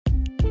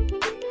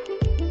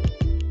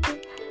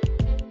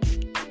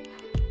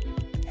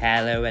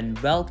Hello and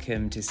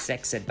welcome to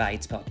Sex Ed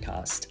Bites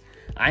podcast.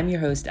 I'm your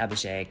host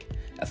Abhishek,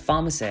 a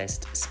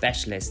pharmacist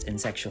specialist in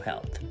sexual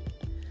health.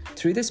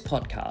 Through this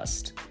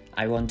podcast,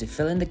 I want to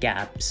fill in the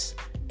gaps,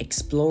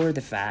 explore the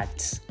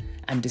facts,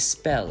 and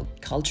dispel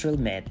cultural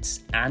myths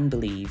and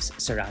beliefs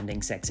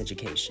surrounding sex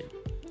education.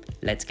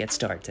 Let's get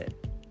started.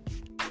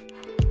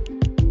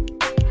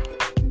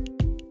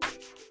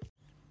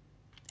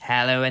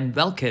 Hello and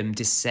welcome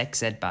to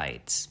Sex Ed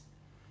Bites,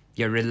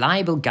 your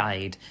reliable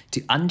guide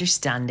to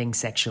understanding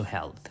sexual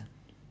health.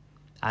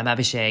 I'm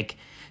Abhishek,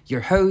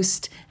 your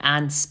host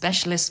and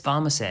specialist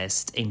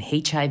pharmacist in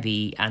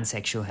HIV and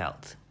sexual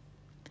health.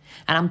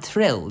 And I'm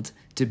thrilled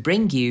to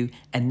bring you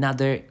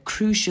another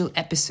crucial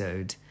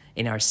episode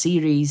in our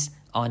series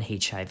on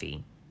HIV.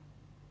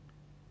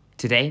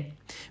 Today,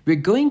 we're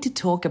going to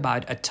talk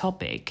about a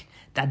topic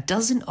that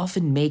doesn't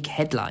often make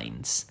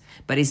headlines,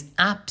 but is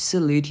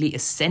absolutely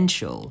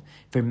essential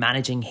for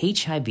managing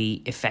HIV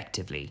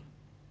effectively.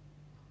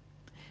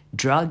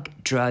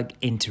 Drug-drug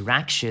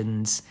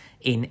interactions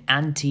in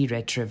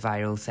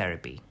antiretroviral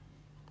therapy,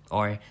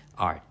 or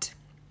ART.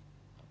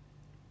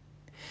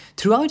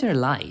 Throughout our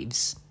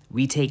lives,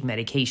 we take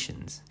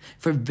medications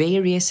for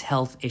various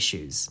health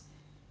issues.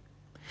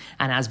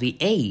 And as we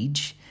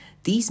age,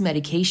 these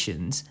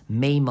medications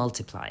may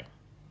multiply.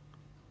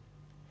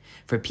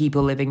 For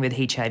people living with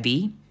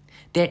HIV,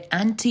 their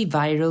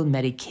antiviral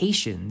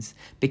medications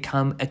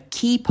become a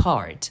key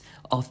part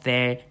of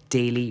their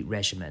daily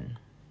regimen.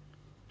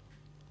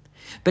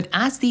 But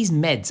as these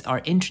meds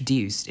are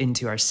introduced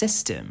into our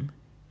system,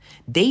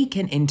 they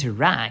can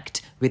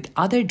interact with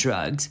other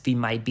drugs we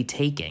might be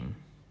taking,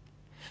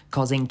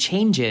 causing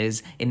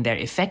changes in their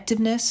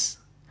effectiveness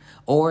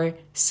or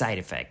side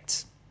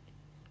effects.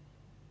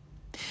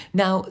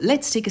 Now,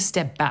 let's take a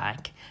step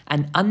back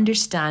and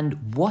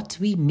understand what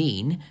we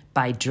mean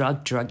by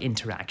drug-drug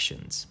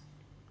interactions.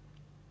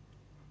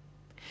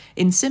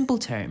 In simple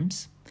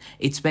terms,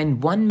 it's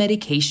when one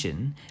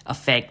medication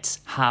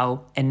affects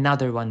how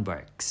another one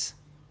works.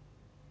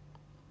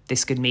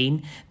 This could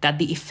mean that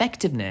the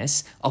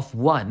effectiveness of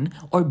one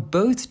or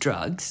both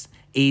drugs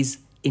is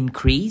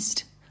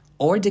increased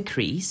or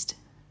decreased,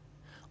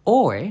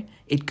 or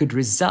it could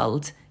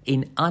result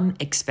in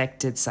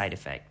unexpected side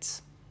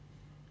effects.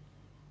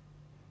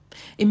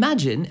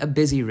 Imagine a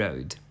busy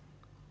road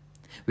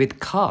with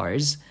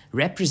cars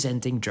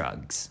representing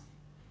drugs,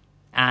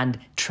 and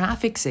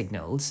traffic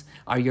signals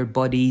are your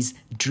body's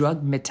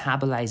drug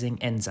metabolizing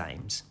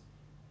enzymes.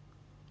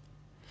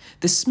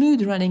 The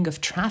smooth running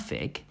of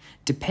traffic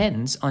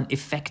depends on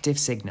effective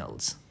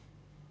signals.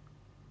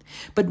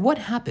 But what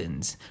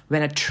happens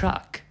when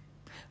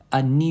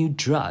a new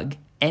drug,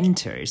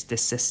 enters the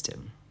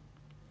system?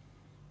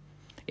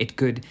 It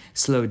could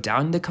slow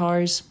down the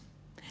cars,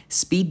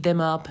 speed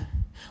them up,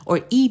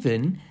 or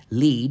even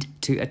lead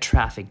to a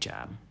traffic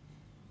jam.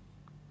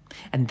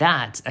 And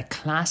that's a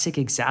classic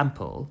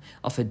example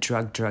of a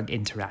drug-drug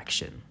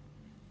interaction.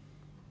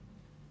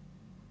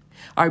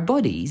 Our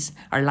bodies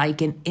are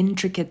like an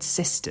intricate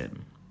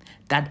system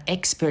that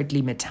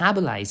expertly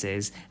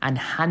metabolizes and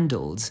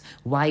handles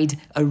a wide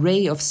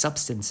array of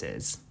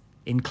substances,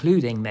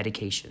 including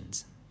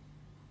medications.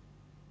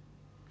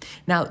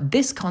 Now,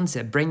 this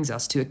concept brings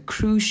us to a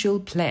crucial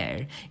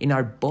player in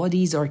our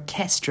body's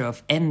orchestra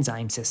of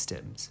enzyme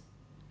systems,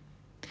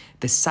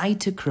 the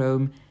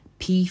cytochrome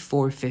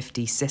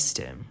P450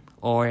 system,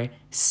 or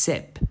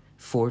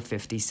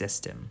CYP450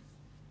 system.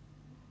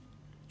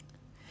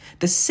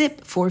 The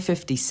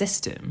CYP450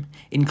 system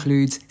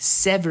includes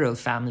several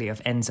family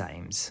of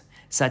enzymes,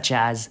 such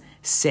as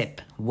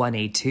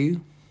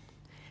CYP1A2,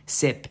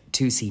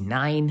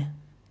 CYP2C9,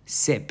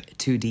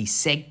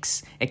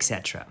 CYP2D6,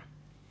 etc.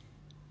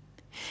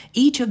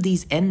 Each of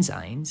these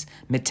enzymes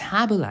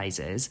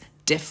metabolizes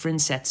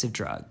different sets of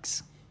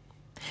drugs,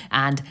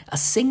 and a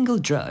single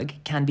drug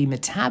can be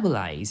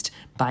metabolized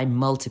by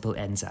multiple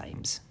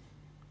enzymes.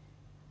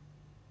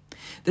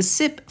 The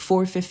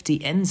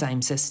CYP450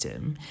 enzyme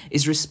system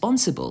is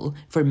responsible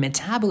for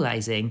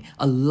metabolizing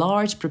a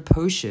large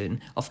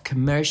proportion of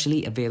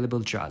commercially available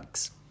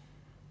drugs.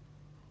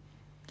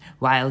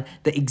 While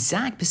the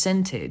exact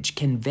percentage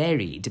can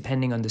vary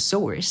depending on the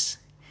source,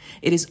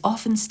 it is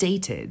often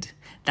stated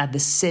that the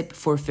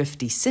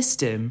CYP450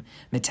 system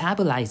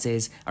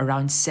metabolizes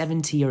around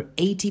 70 or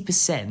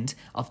 80%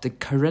 of the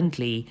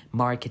currently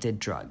marketed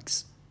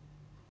drugs.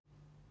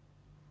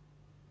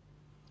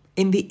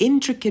 In the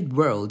intricate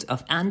world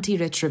of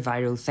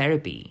antiretroviral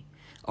therapy,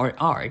 or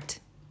ART,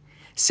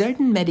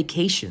 certain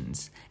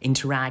medications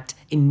interact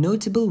in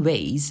notable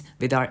ways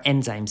with our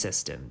enzyme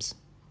systems.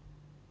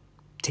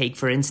 Take,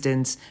 for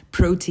instance,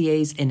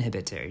 protease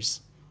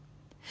inhibitors,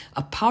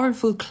 a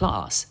powerful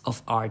class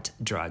of ART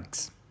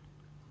drugs.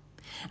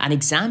 An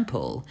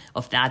example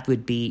of that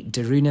would be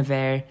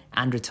darunavir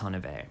and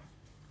ritonavir.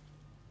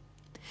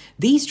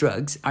 These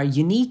drugs are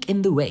unique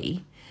in the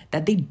way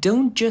that they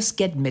don't just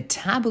get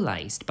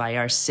metabolized by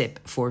our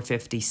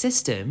CYP450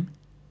 system,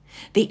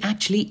 they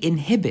actually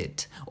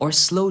inhibit or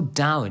slow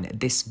down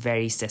this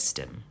very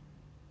system.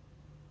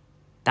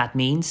 That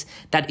means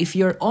that if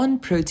you're on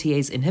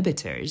protease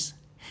inhibitors,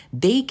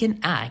 they can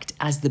act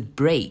as the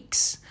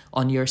brakes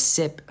on your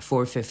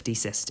CYP450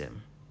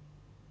 system,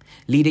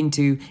 leading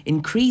to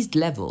increased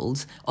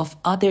levels of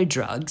other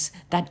drugs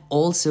that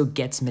also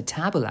gets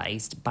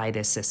metabolized by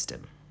this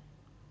system.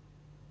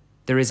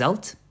 The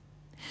result?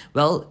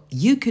 Well,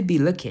 you could be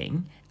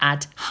looking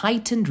at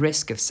heightened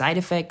risk of side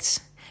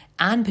effects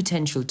and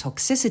potential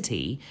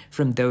toxicity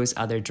from those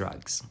other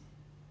drugs.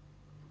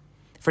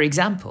 For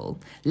example,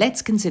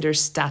 let's consider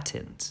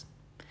statins,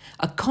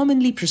 a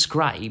commonly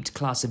prescribed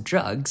class of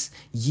drugs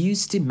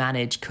used to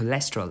manage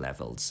cholesterol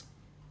levels.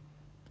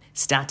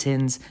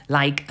 Statins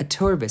like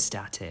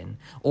atorvastatin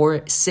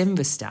or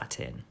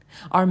simvastatin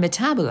are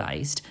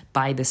metabolized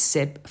by the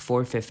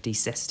CYP450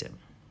 system.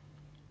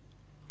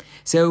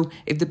 So,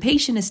 if the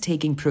patient is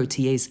taking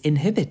protease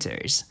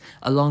inhibitors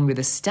along with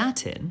a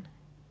statin,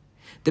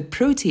 the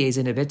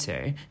protease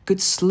inhibitor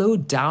could slow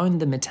down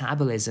the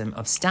metabolism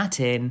of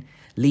statin,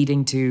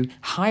 leading to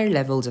higher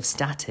levels of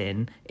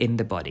statin in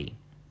the body.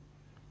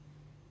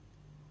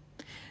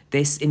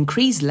 This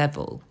increased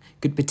level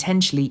could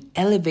potentially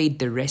elevate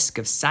the risk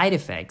of side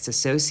effects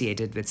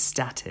associated with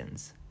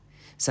statins,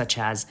 such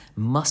as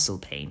muscle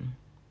pain,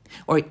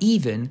 or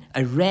even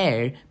a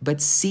rare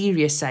but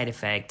serious side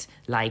effect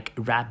like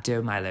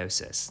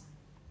rhabdomyolysis.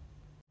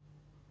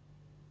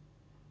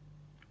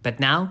 But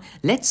now,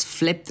 let's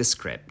flip the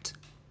script.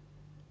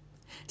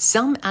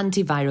 Some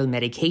antiviral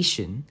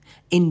medication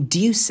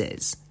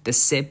induces the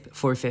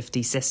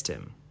CYP450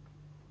 system,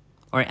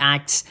 or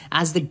acts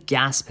as the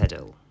gas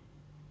pedal.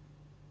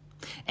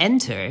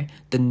 Enter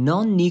the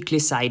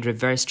non-nucleoside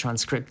reverse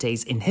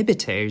transcriptase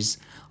inhibitors,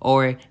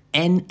 or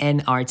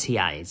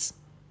NNRTIs.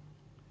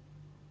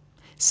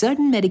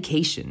 Certain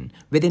medication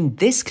within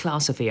this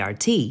class of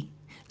ART,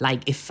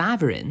 like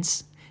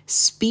efavirenz,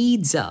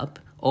 speeds up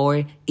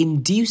or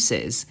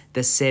induces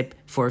the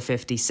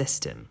CYP450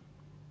 system,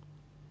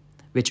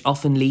 which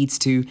often leads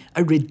to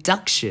a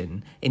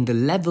reduction in the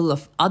level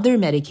of other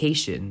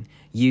medication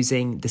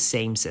using the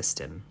same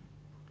system.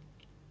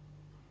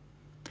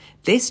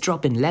 This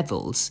drop in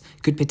levels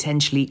could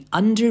potentially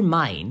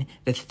undermine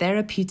the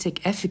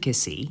therapeutic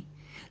efficacy,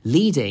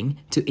 leading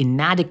to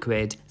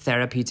inadequate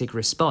therapeutic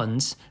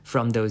response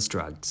from those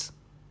drugs.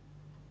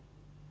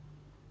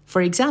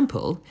 For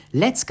example,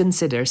 let's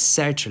consider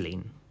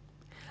sertraline,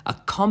 a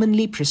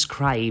commonly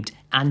prescribed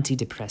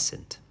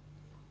antidepressant.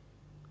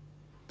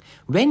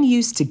 When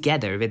used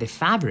together with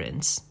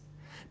efavirenz,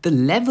 the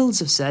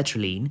levels of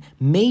sertraline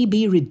may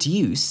be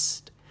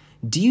reduced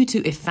due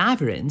to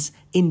efavirenz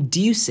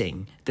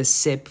inducing the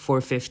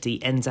CYP450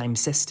 enzyme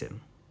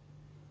system,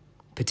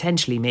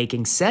 potentially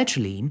making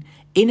sertraline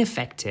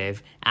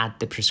ineffective at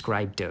the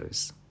prescribed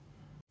dose.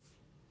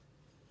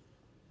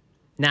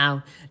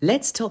 Now,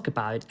 let's talk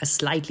about a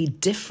slightly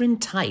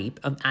different type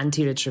of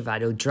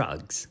antiretroviral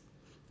drugs,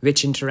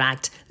 which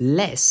interact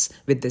less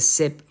with the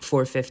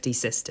CYP450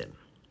 system: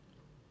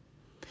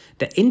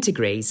 the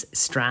integrase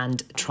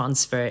strand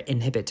transfer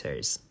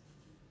inhibitors,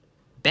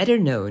 better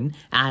known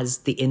as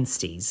the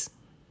INSTIs.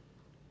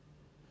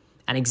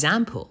 An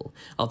example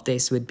of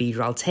this would be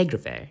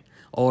raltegravir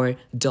or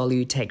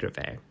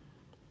dolutegravir.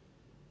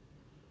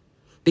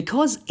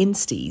 Because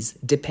INSTIs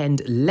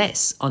depend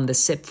less on the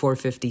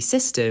CYP450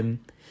 system,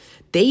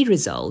 they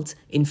result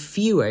in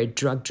fewer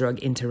drug-drug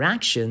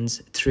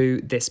interactions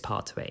through this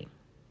pathway.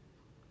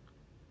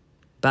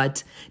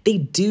 But they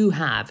do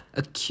have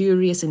a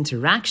curious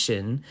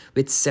interaction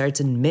with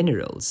certain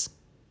minerals,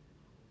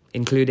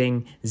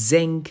 including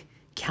zinc,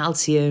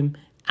 calcium,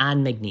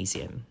 and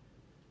magnesium.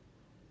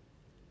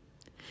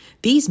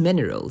 These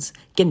minerals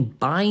can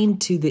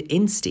bind to the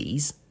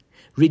INSTIs,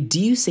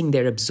 reducing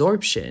their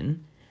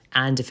absorption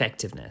and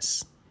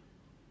effectiveness.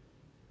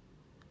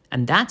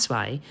 And that's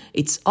why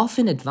it's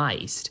often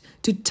advised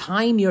to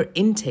time your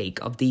intake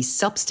of these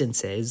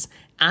substances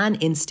and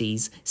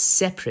INSTIs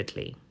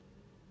separately,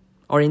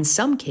 or in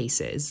some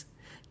cases,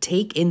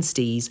 take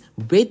INSTIs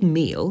with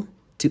meal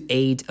to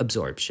aid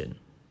absorption.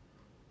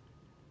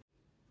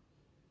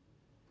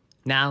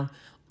 Now,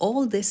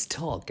 all this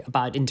talk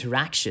about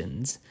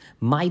interactions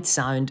might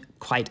sound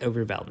quite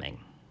overwhelming.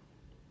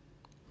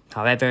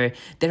 However,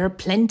 there are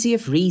plenty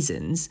of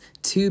reasons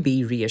to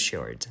be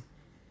reassured.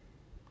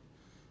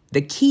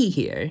 The key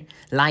here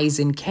lies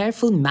in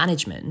careful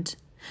management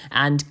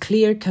and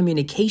clear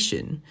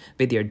communication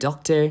with your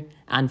doctor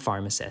and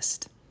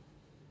pharmacist.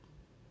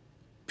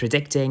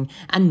 Predicting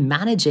and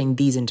managing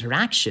these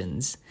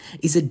interactions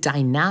is a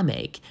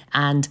dynamic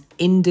and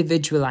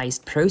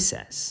individualized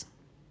process.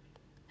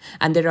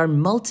 And there are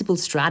multiple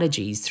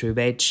strategies through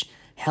which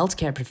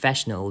healthcare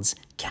professionals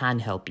can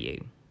help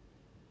you.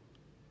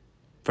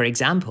 For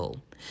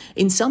example,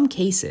 in some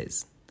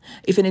cases,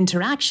 if an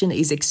interaction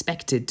is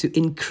expected to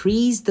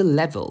increase the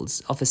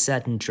levels of a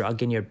certain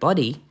drug in your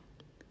body,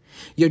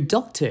 your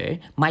doctor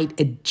might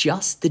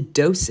adjust the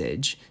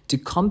dosage to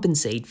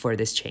compensate for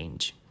this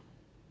change.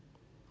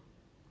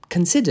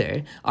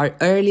 Consider our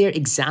earlier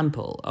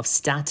example of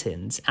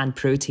statins and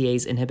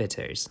protease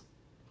inhibitors.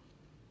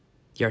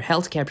 Your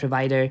healthcare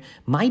provider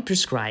might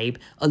prescribe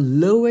a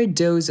lower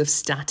dose of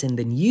statin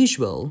than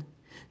usual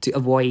to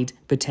avoid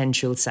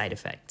potential side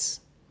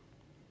effects.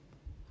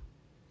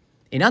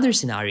 In other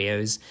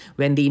scenarios,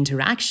 when the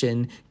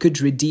interaction could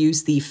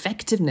reduce the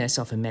effectiveness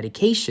of a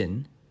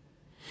medication,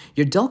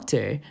 your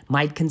doctor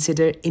might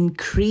consider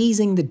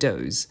increasing the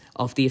dose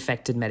of the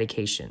affected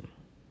medication.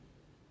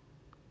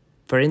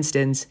 For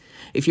instance,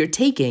 if you're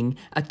taking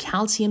a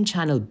calcium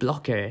channel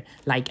blocker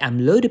like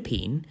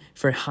amlodipine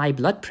for high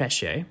blood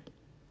pressure,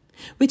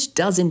 which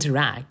does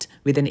interact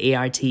with an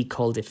ART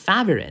called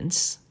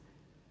efavirenz,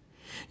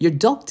 your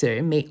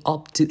doctor may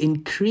opt to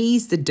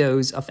increase the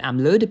dose of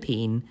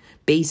amlodipine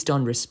based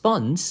on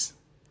response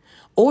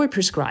or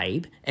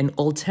prescribe an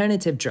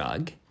alternative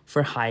drug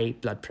for high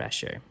blood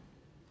pressure.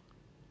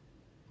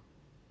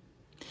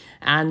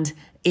 And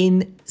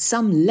in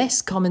some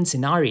less common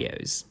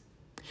scenarios,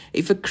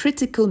 if a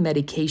critical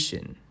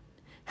medication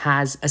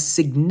has a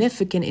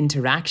significant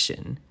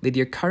interaction with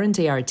your current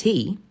ART,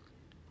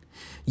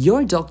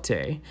 your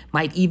doctor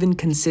might even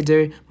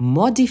consider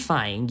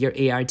modifying your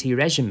ART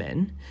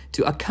regimen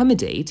to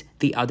accommodate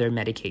the other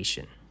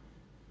medication.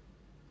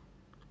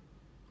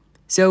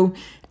 So,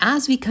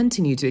 as we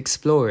continue to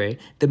explore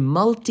the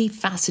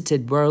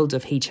multifaceted world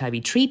of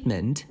HIV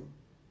treatment,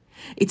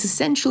 it's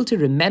essential to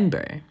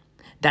remember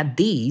that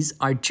these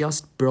are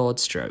just broad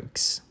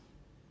strokes.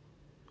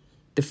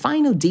 The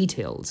final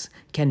details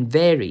can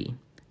vary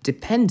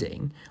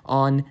depending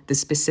on the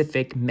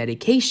specific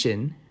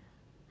medication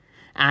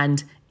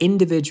and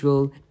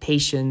individual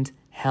patient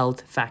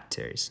health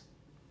factors.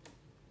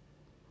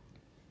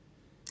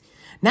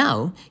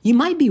 Now, you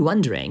might be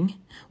wondering,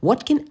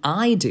 what can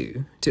I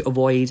do to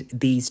avoid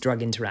these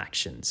drug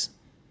interactions?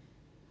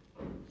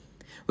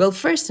 Well,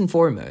 first and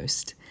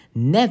foremost,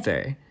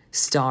 never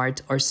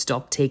start or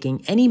stop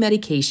taking any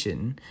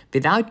medication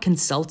without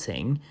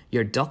consulting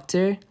your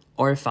doctor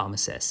or a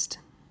pharmacist.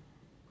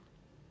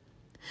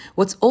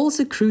 What's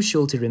also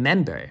crucial to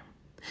remember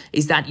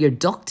is that your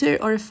doctor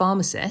or a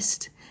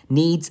pharmacist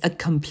needs a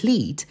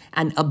complete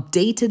and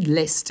updated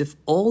list of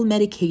all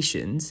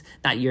medications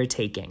that you're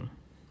taking.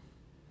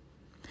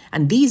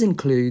 And these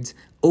include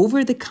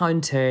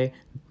over-the-counter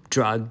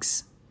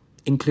drugs,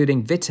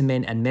 including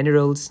vitamin and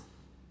minerals,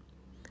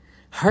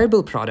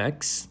 herbal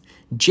products,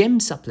 gym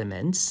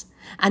supplements,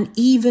 and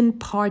even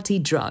party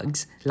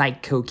drugs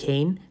like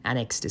cocaine and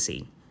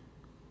ecstasy.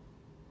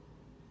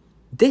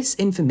 This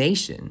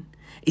information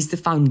is the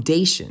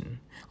foundation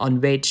on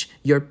which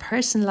your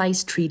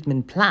personalized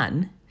treatment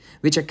plan,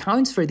 which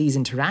accounts for these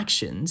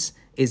interactions,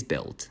 is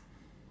built.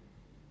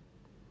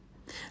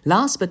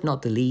 Last but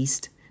not the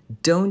least,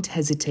 don't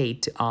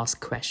hesitate to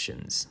ask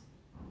questions,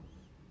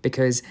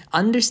 because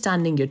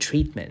understanding your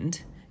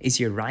treatment is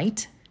your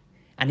right,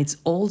 and it's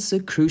also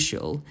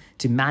crucial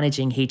to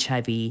managing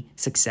HIV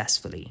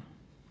successfully.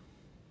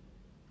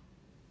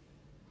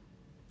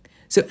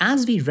 So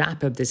as we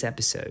wrap up this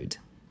episode,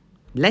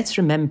 let's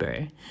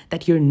remember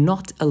that you're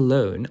not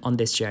alone on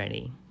this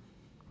journey.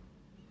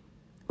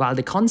 While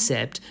the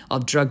concept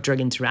of drug-drug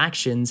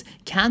interactions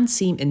can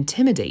seem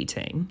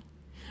intimidating,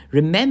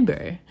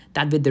 remember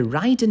that with the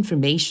right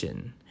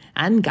information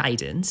and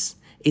guidance,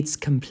 it's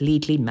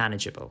completely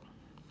manageable.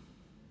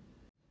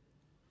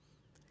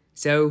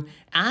 So,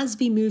 as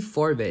we move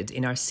forward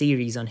in our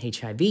series on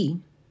HIV,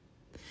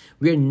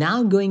 we're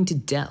now going to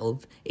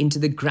delve into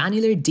the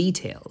granular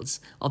details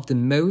of the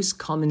most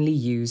commonly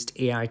used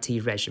ART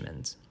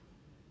regimens.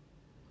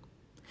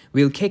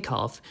 We'll kick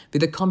off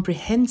with a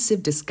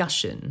comprehensive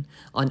discussion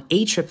on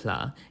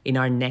ATRIPLA in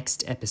our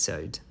next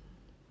episode,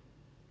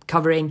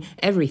 covering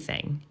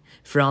everything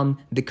from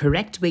the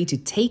correct way to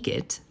take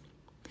it,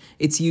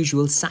 its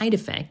usual side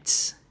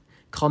effects,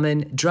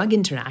 common drug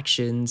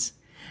interactions,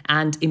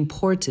 and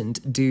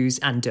important do's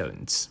and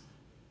don'ts.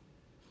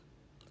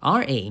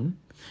 Our aim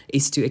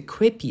is to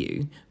equip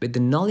you with the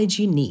knowledge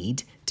you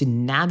need to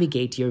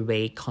navigate your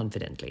way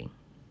confidently.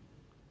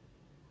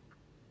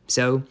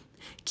 So,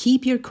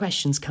 keep your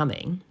questions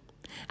coming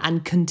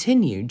and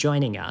continue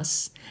joining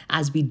us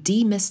as we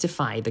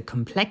demystify the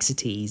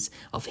complexities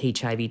of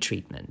HIV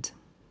treatment.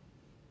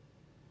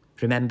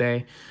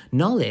 Remember,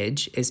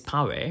 knowledge is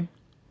power,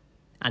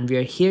 and we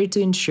are here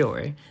to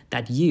ensure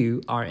that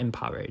you are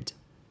empowered.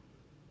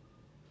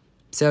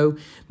 So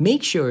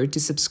make sure to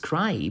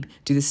subscribe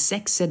to the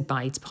Sex Ed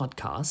Bites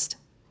podcast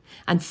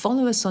and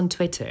follow us on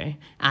Twitter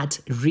at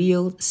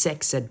Real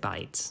Sex Ed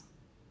Bites,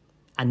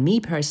 and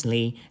me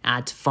personally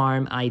at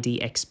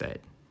PharmIDExpert,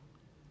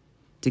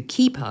 to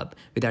keep up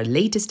with our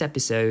latest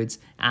episodes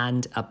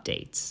and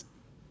updates.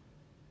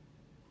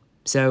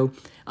 So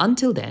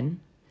until then,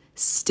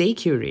 stay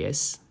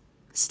curious,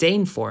 stay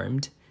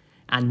informed,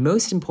 and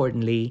most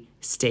importantly,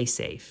 stay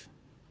safe.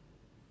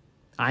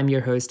 I'm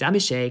your host,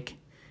 Abhishek,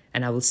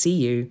 and I will see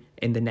you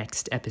in the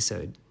next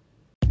episode.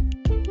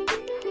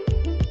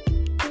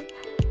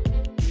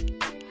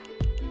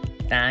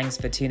 Thanks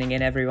for tuning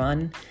in,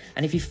 everyone.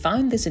 And if you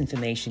found this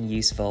information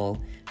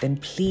useful, then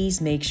please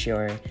make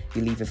sure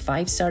you leave a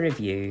 5-star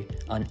review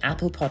on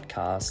Apple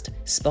Podcast,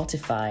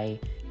 Spotify,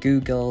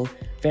 Google,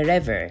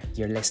 wherever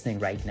you're listening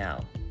right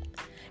now.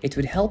 It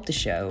would help the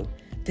show,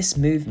 this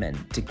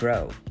movement, to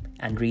grow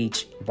and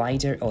reach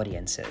wider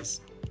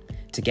audiences.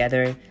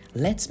 Together,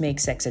 let's make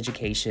sex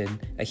education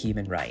a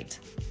human right.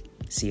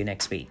 See you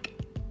next week.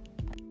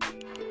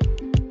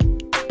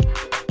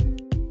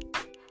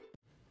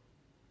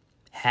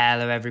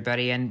 Hello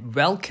everybody and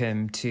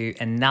welcome to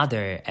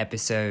another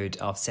episode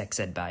of Sex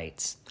Ed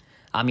Bites.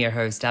 I'm your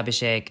host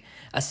Abhishek,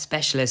 a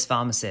specialist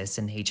pharmacist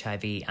in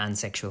HIV and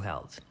sexual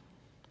health.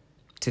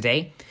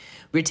 Today,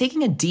 we're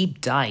taking a deep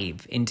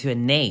dive into a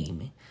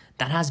name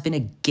that has been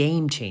a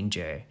game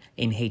changer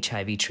in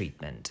HIV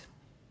treatment.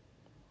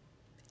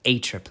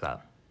 ATRIPLA.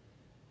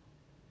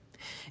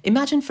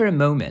 Imagine for a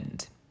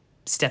moment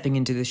stepping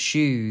into the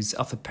shoes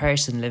of a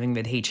person living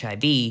with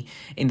HIV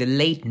in the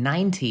late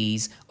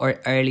 90s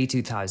or early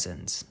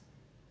 2000s.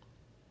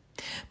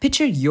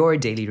 Picture your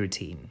daily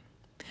routine,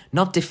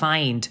 not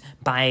defined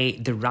by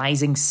the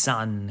rising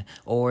sun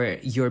or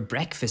your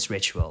breakfast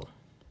ritual,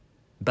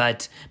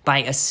 but by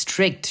a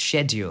strict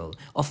schedule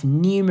of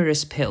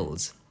numerous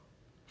pills,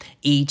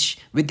 each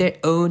with their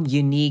own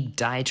unique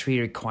dietary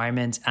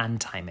requirements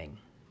and timing.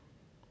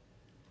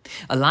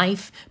 A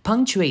life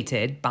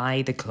punctuated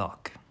by the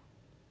clock,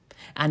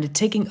 and a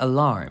ticking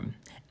alarm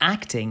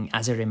acting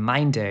as a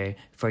reminder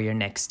for your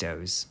next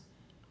dose.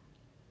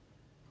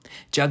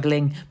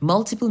 Juggling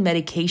multiple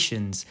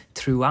medications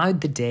throughout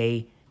the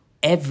day,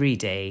 every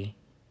day,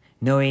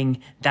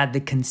 knowing that the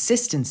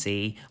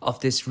consistency of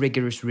this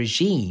rigorous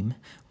regime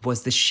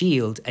was the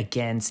shield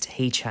against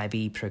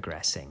HIV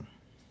progressing.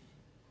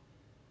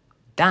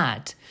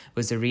 That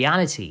was the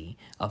reality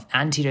of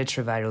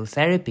antiretroviral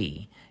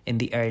therapy in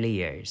the early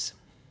years.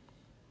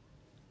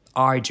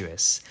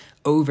 Arduous,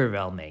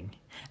 overwhelming,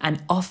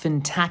 and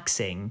often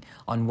taxing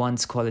on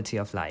one's quality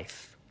of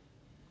life.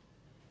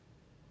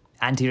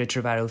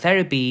 Antiretroviral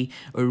therapy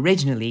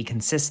originally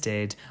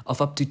consisted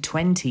of up to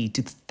 20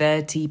 to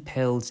 30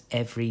 pills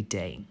every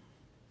day.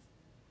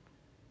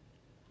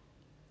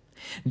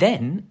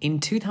 Then, in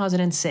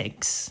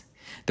 2006,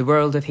 the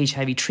world of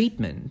HIV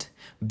treatment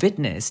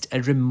witnessed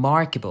a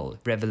remarkable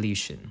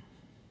revolution.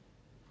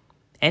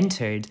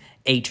 Entered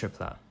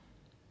ATRIPLA,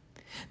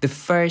 the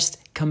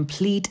first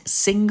complete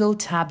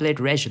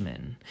single-tablet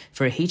regimen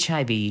for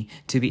HIV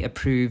to be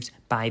approved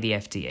by the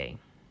FDA.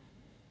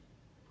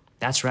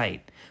 That's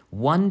right,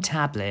 one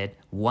tablet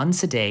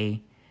once a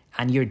day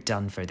and you're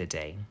done for the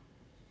day.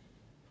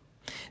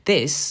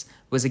 This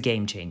was a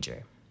game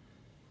changer.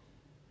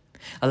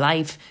 A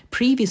life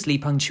previously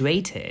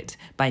punctuated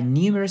by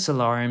numerous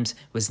alarms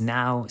was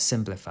now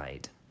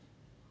simplified.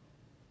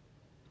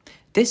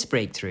 This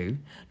breakthrough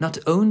not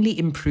only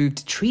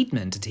improved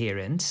treatment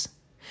adherence,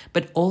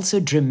 but also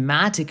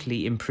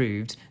dramatically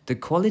improved the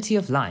quality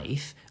of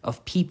life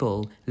of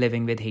people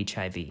living with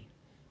HIV.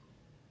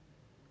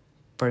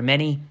 For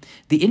many,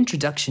 the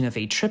introduction of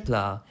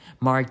ATRIPLA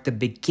marked the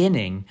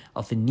beginning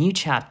of a new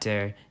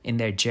chapter in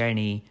their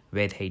journey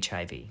with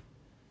HIV.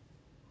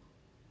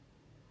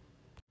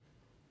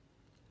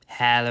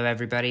 Hello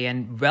everybody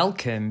and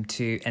welcome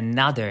to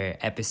another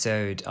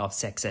episode of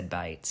Sex Ed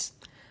Bites.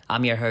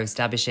 I'm your host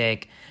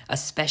Abhishek, a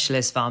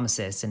specialist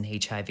pharmacist in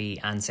HIV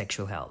and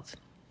sexual health.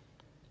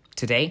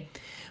 Today,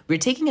 we're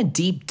taking a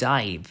deep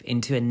dive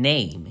into a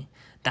name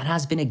that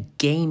has been a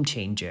game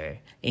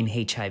changer in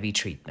HIV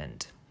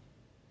treatment.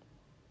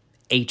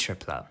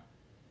 ATRIPLA.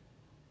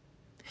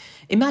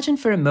 Imagine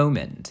for a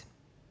moment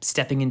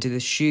stepping into the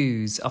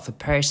shoes of a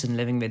person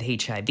living with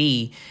HIV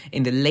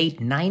in the late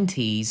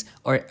 90s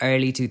or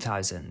early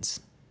 2000s.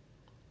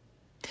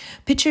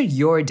 Picture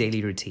your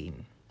daily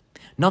routine,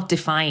 not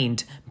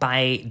defined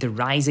by the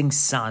rising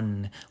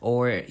sun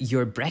or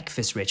your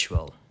breakfast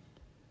ritual,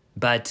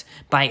 but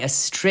by a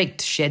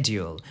strict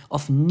schedule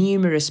of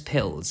numerous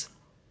pills,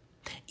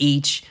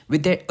 each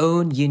with their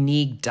own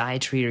unique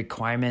dietary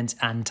requirements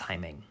and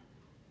timing.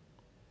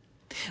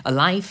 A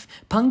life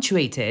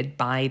punctuated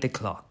by the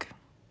clock,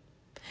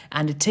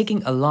 and a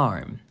ticking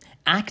alarm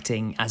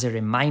acting as a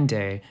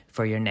reminder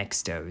for your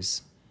next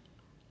dose.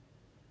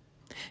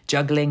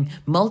 Juggling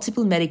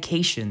multiple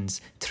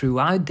medications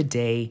throughout the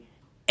day,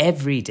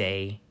 every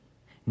day,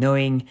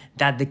 knowing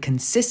that the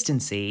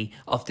consistency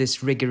of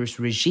this rigorous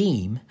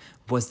regime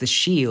was the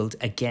shield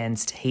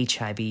against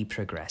HIV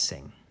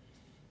progressing.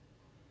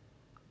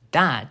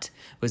 That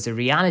was the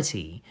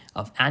reality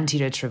of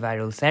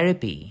antiretroviral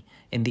therapy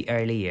in the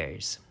early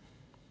years.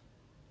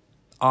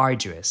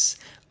 Arduous,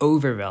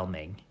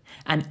 overwhelming,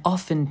 and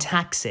often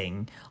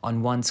taxing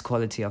on one's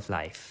quality of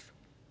life.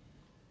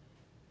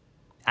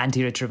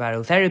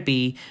 Antiretroviral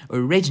therapy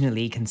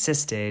originally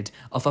consisted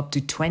of up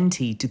to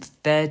 20 to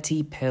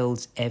 30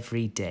 pills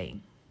every day.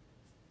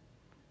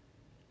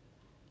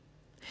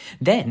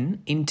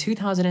 Then, in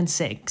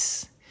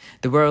 2006,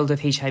 the world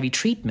of HIV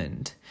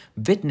treatment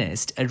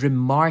witnessed a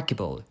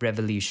remarkable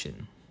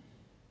revolution.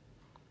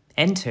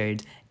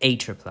 Entered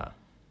ATRIPLA,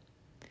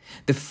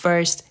 the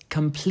first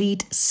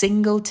complete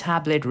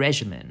single-tablet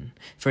regimen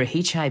for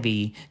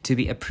HIV to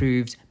be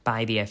approved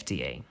by the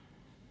FDA.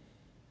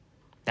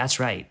 That's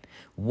right,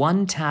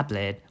 one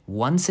tablet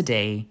once a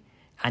day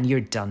and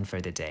you're done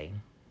for the day.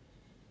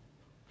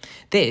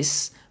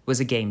 This was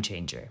a game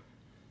changer.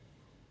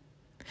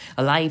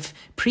 A life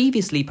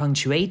previously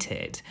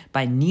punctuated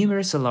by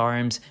numerous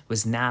alarms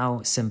was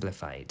now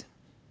simplified.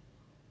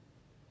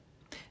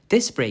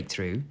 This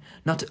breakthrough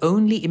not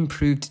only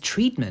improved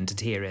treatment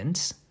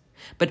adherence,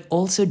 but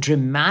also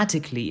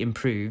dramatically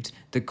improved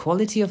the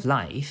quality of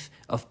life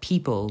of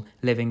people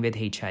living with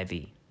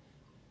HIV.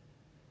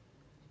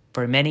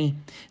 For many,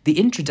 the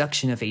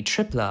introduction of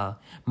ARRR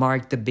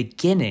marked the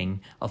beginning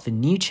of a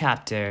new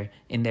chapter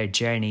in their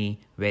journey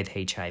with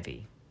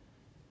HIV.